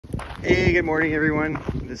Hey, good morning everyone.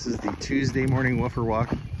 This is the Tuesday morning woofer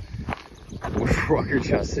walk. Woofer walker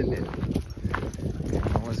Justin and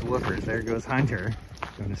all his woofers. There goes Hunter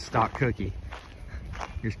doing a stock cookie.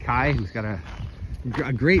 Here's Kai, who's got a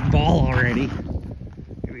great ball already.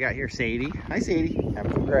 We got here Sadie. Hi Sadie,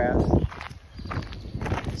 having some grass.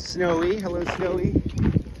 Snowy, hello Snowy.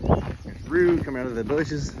 There's Roux coming out of the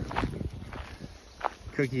bushes.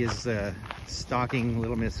 Cookie is stalking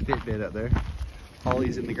little Miss Fitbit up there.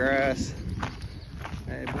 Holly's in the grass.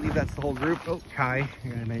 I believe that's the whole group. Oh, Kai.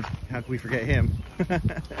 How could we forget him?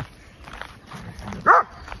 Oh,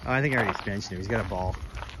 I think I already mentioned him. He's got a ball.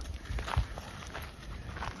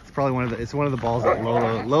 It's probably one of the balls that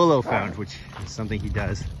Lolo found, which is something he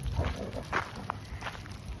does.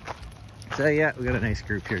 So yeah, we got a nice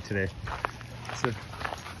group here today. So,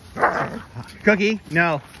 Cookie,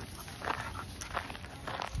 no.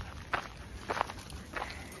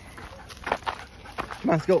 Come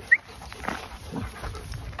on, let's go.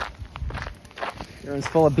 Everyone's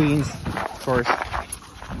full of beans, of course.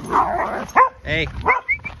 Hey.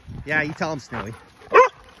 Yeah, you tell him, Snowy.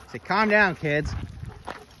 Say, calm down, kids.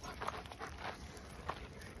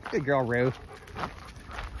 Good girl, Roux.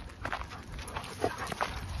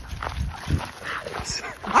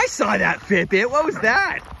 I saw that Fitbit. What was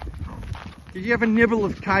that? Did you have a nibble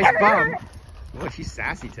of Kai's bum? Boy, she's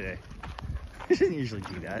sassy today. She doesn't usually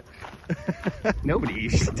do that. Nobody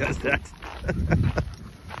usually does that.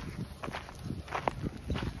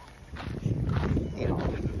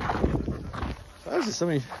 I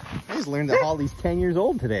just learned that Holly's 10 years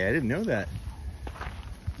old today. I didn't know that.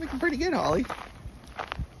 Looking pretty good, Holly.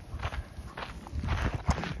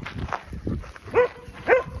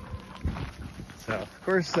 So, of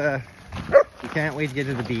course, we can't wait to get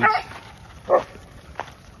to the beach. Oh.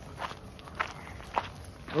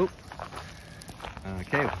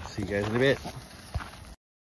 Okay, we'll see you guys in a bit.